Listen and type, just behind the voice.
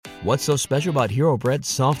What's so special about Hero Bread's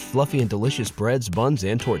soft, fluffy, and delicious breads, buns,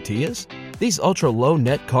 and tortillas? These ultra-low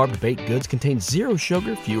net-carb baked goods contain zero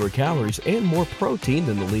sugar, fewer calories, and more protein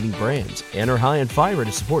than the leading brands, and are high in fiber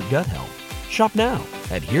to support gut health. Shop now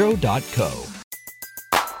at Hero.co.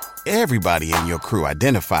 Everybody in your crew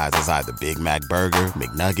identifies as either Big Mac Burger,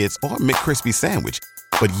 McNuggets, or McCrispy Sandwich.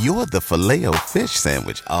 But you're the Filet-O-Fish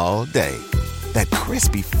Sandwich all day. That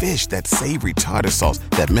crispy fish, that savory tartar sauce,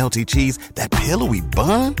 that melty cheese, that pillowy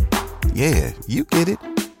bun. Yeah, you get it.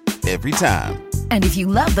 Every time. And if you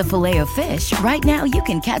love the Filet-O-Fish, right now you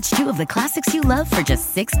can catch two of the classics you love for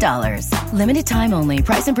just $6. Limited time only.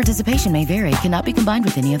 Price and participation may vary. Cannot be combined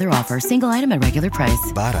with any other offer. Single item at regular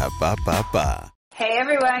price. Ba-da-ba-ba-ba. Hey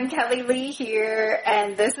everyone, Kelly Lee here,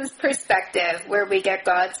 and this is Perspective, where we get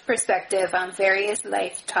God's perspective on various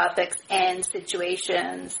life topics and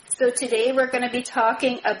situations. So today we're going to be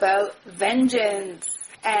talking about vengeance.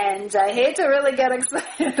 And I hate to really get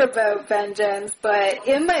excited about vengeance, but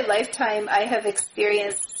in my lifetime I have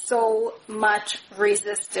experienced so much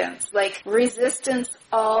resistance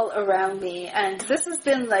all around me. And this has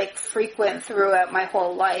been like frequent throughout my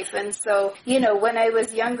whole life. And so, when I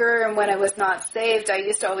was younger and when I was not saved, I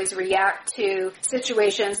used to always react to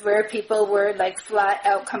situations where people were like flat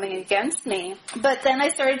out coming against me. But then I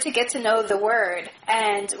started to get to know the Word.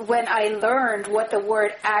 And when I learned what the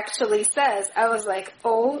Word actually says, I was like,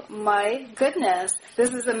 oh my goodness,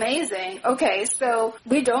 this is amazing. Okay, so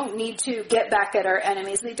we don't need to get back at our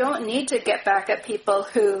enemies. We don't need to get back at people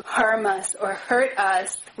who harm us or hurt us.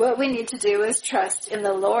 What we need to do is trust in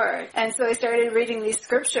the Lord. And so I started reading these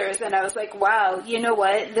scriptures and I was like, wow, you know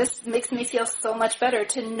what? This makes me feel so much better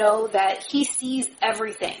to know that He sees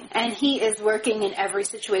everything and He is working in every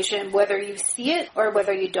situation, whether you see it or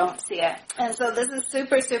whether you don't see it. And so this is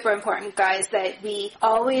super, super important, guys, that we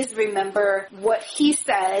always remember what He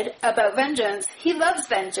said about vengeance. He loves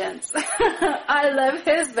vengeance. I love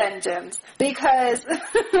His vengeance because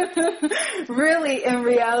really, in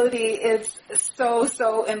reality, it's so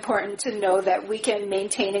important to know that we can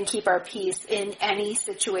maintain and keep our peace in any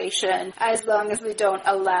situation as long as we don't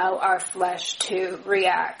allow our flesh to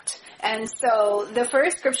react. And so the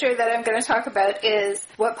first scripture that I'm going to talk about is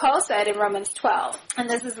what Paul said in Romans 12. And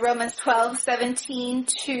this is Romans 12:17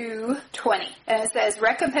 to 20. And it says,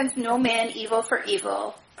 "Recompense no man evil for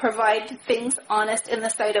evil. Provide things honest in the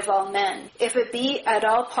sight of all men. If it be at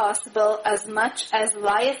all possible, as much as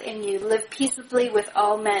lieth in you, live peaceably with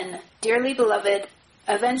all men. Dearly beloved,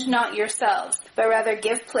 avenge not yourselves, but rather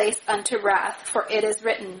give place unto wrath, for it is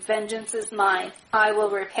written, Vengeance is mine, I will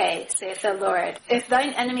repay, saith the Lord. If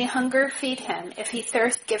thine enemy hunger, feed him. If he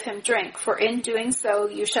thirst, give him drink, for in doing so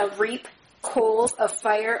you shall reap coals of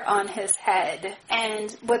fire on his head."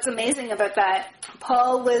 And what's amazing about that,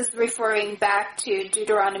 Paul was referring back to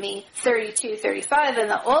Deuteronomy 32:35 in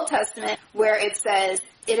the Old Testament, where it says,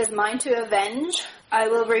 "It is mine to avenge, I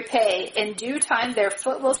will repay. In due time their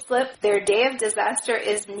foot will slip, their day of disaster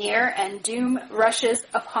is near, and doom rushes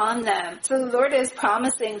upon them." So the Lord is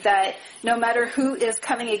promising that no matter who is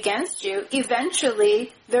coming against you,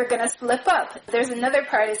 eventually they're going to slip up. There's another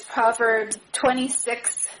part, it's Proverbs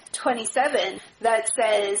 26:27, that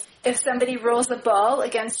says, if somebody rolls a ball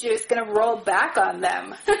against you, it's going to roll back on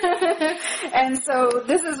them. And so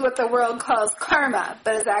this is what the world calls karma,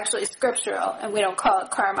 but it's actually scriptural, and we don't call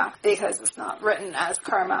it karma because it's not written as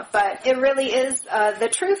karma. But it really is the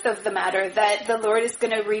truth of the matter that the Lord is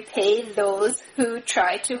going to repay those who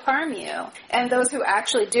try to harm you and those who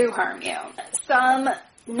actually do harm you. Psalm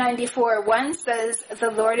 94:1 says,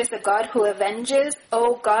 "The Lord is a God who avenges.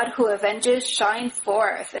 O God who avenges, shine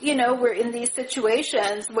forth." We're in these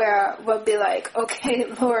situations where we'll be like, okay,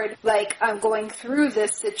 Lord, I'm going through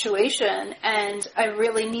this situation and I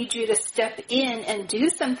really need you to step in and do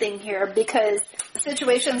something here, because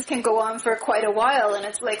situations can go on for quite a while and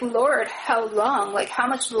it's like, Lord, how long? How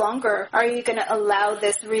much longer are you going to allow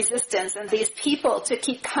this resistance and these people to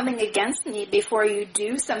keep coming against me before you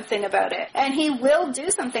do something about it? And He will do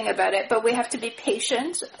something about it, but we have to be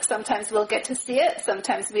patient. Sometimes we'll get to see it,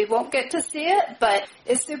 sometimes we won't get to see it, but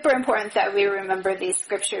it's super important that we remember these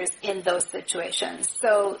scriptures in those situations.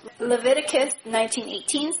 So Leviticus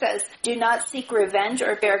 19:18 says, "Do not seek revenge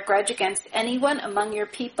or bear grudge against anyone among your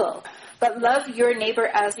people, but love your neighbor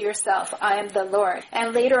as yourself. I am the Lord."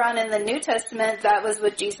 And later on in the New Testament, that was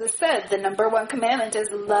what Jesus said. The number one commandment is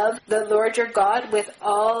love the Lord your God with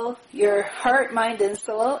all your heart, mind, and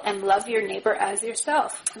soul, and love your neighbor as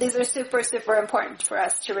yourself. These are super, super important for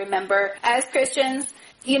us to remember as Christians,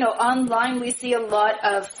 online we see a lot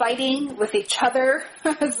of fighting with each other.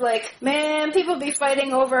 It's like, man, people be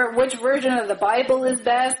fighting over which version of the Bible is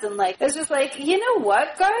best. And it's just like, you know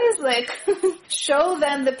what, guys? Show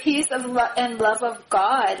them the peace of and love of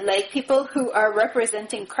God. People who are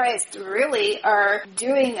representing Christ really are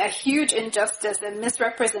doing a huge injustice and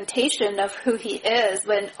misrepresentation of who he is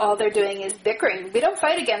when all they're doing is bickering. We don't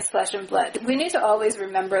fight against flesh and blood. We need to always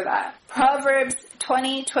remember that. Proverbs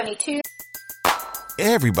 20:22.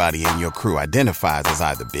 Everybody in your crew identifies as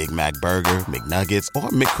either Big Mac Burger, McNuggets, or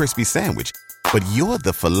McCrispy Sandwich. But you're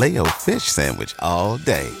the Filet-O-Fish Sandwich all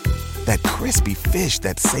day. That crispy fish,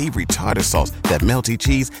 that savory tartar sauce, that melty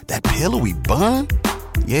cheese, that pillowy bun.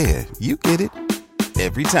 Yeah, you get it.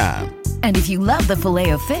 Every time. And if you love the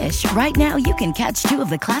Filet-O-Fish, right now you can catch two of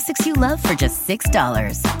the classics you love for just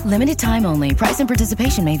 $6. Limited time only. Price and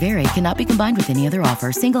participation may vary. Cannot be combined with any other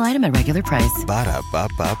offer. Single item at regular price.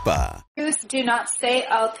 Ba-da-ba-ba-ba. Do not say,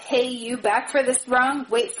 I'll pay you back for this wrong.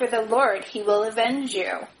 Wait for the Lord. He will avenge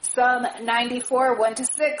you. Psalm 94,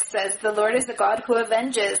 1-6 says, the Lord is a God who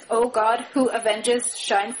avenges. O God who avenges,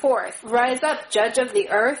 shine forth. Rise up, judge of the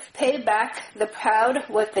earth. Pay back the proud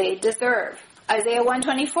what they deserve. Isaiah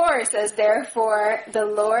 1:24 says, therefore, the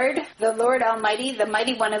Lord Almighty, the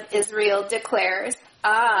Mighty One of Israel declares,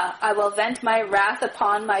 I will vent my wrath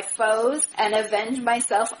upon my foes and avenge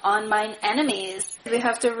myself on mine enemies. We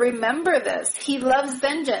have to remember this. He loves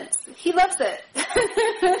vengeance. He loves it.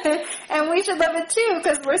 And we should love it too,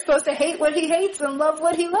 because we're supposed to hate what he hates and love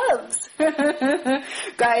what he loves.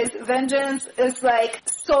 Guys, vengeance is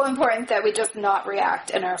so important that we just not react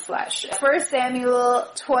in our flesh. 1 Samuel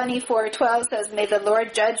 24:12 says, may the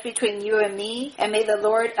Lord judge between you and me, and may the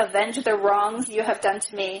Lord avenge the wrongs you have done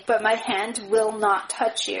to me, but my hand will not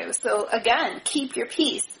touch you. So again, keep your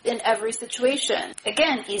peace in every situation.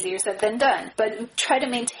 Again, easier said than done, but try to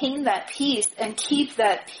maintain that peace and keep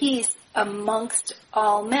that peace amongst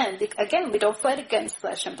all men. Again, we don't fight against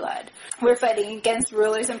flesh and blood. We're fighting against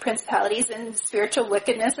rulers and principalities and spiritual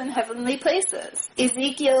wickedness in heavenly places.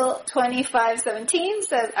 Ezekiel 25:17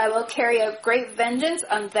 says, I will carry out great vengeance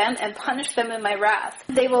on them and punish them in my wrath.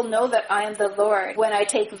 They will know that I am the Lord when I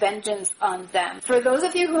take vengeance on them. For those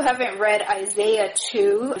of you who haven't read Isaiah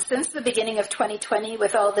 2, since the beginning of 2020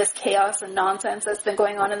 with all this chaos and nonsense that's been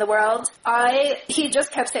going on in the world, he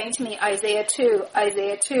just kept saying to me, Isaiah 2,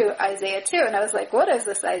 Isaiah 2, Isaiah 2. And I was like, what is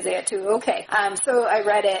this Isaiah 2? Okay. So I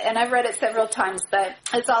read it, and I've read it several times, but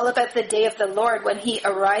it's all about the day of the Lord when he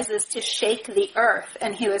arises to shake the earth.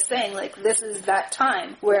 And he was saying, this is that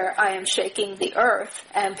time where I am shaking the earth,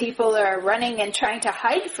 and people are running and trying to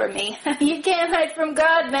hide from me. You can't hide from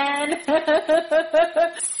God, man.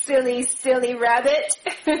 Silly rabbit.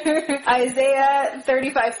 Isaiah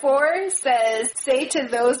 35:4 says, say to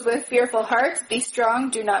those with fearful hearts, be strong,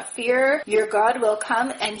 do not fear. Your God will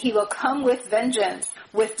come, and he will come with vengeance.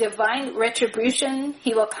 With divine retribution,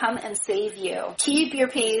 he will come and save you. Keep your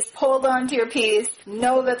peace. Hold on to your peace.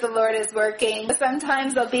 Know that the Lord is working.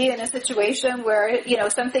 Sometimes I'll be in a situation where,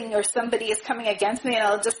 something or somebody is coming against me, and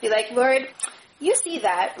I'll just be like, Lord, you see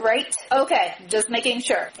that, right? Okay, just making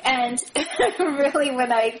sure. And really,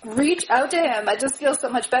 when I reach out to him, I just feel so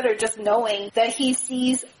much better just knowing that he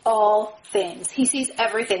sees all things. He sees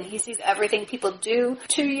everything. He sees everything people do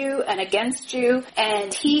to you and against you.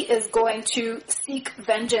 And he is going to seek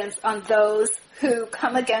vengeance on those who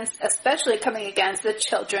especially coming against the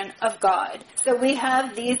children of God. So we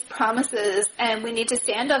have these promises, and we need to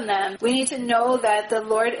stand on them. We need to know that the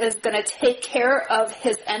Lord is going to take care of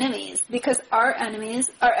his enemies, because our enemies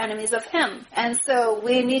are enemies of him. And so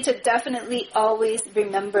we need to definitely always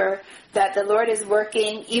remember that the Lord is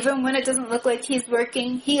working. Even when it doesn't look like he's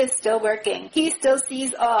working, he is still working. He still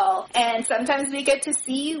sees all. And sometimes we get to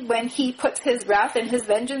see when he puts his wrath and his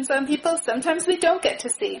vengeance on people. Sometimes we don't get to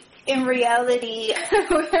see. In reality,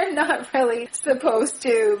 we're not really supposed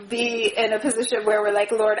to be in a position where we're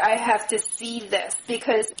like, Lord, I have to see this,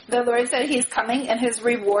 because the Lord said he's coming and his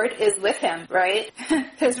reward is with him, right?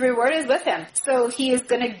 His reward is with him. So he is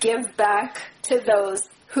going to give back to those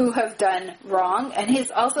who have done wrong, and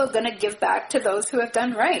he's also going to give back to those who have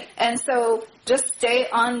done right. And so just stay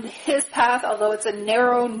on his path, although it's a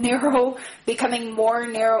narrow, becoming more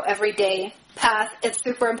narrow every day path. It's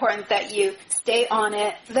super important that you stay on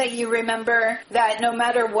it, that you remember that no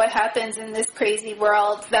matter what happens in this crazy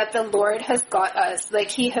world, that the Lord has got us.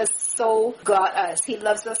 He has so got us. He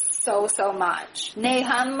loves us so much.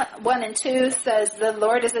 Nahum 1:2 says, the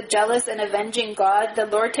Lord is a jealous and avenging God. The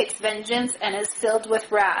Lord takes vengeance and is filled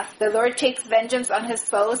with wrath. The Lord takes vengeance on his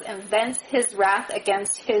foes and vents his wrath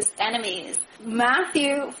against his enemies.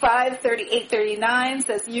 Matthew 5:38-39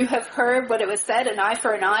 says, "You have heard what it was said, an eye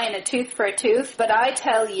for an eye and a tooth for a tooth. But I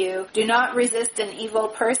tell you, do not resist an evil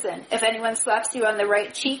person. If anyone slaps you on the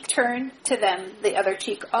right cheek, turn to them the other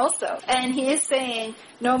cheek also." And he is saying,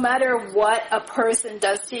 no matter what a person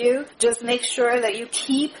does to you, just make sure that you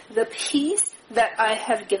keep the peace that I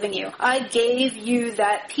have given you. I gave you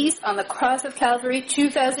that peace on the cross of Calvary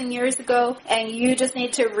 2,000 years ago, and you just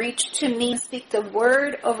need to reach to me, speak the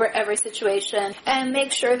word over every situation, and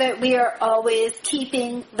make sure that we are always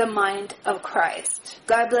keeping the mind of Christ.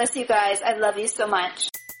 God bless you guys. I love you so much.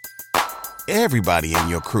 Everybody in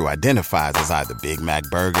your crew identifies as either Big Mac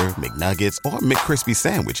Burger, McNuggets, or McCrispy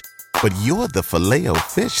Sandwich. But you're the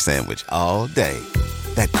Filet-O-Fish Sandwich all day.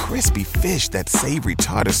 That crispy fish, that savory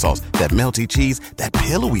tartar sauce, that melty cheese, that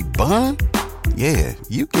pillowy bun. Yeah,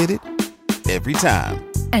 you get it. Every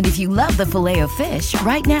time. And if you love the Filet-O-Fish,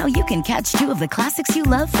 right now you can catch two of the classics you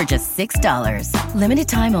love for just $6. Limited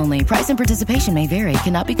time only. Price and participation may vary.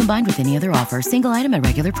 Cannot be combined with any other offer. Single item at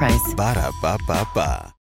regular price. Ba-da-ba-ba-ba.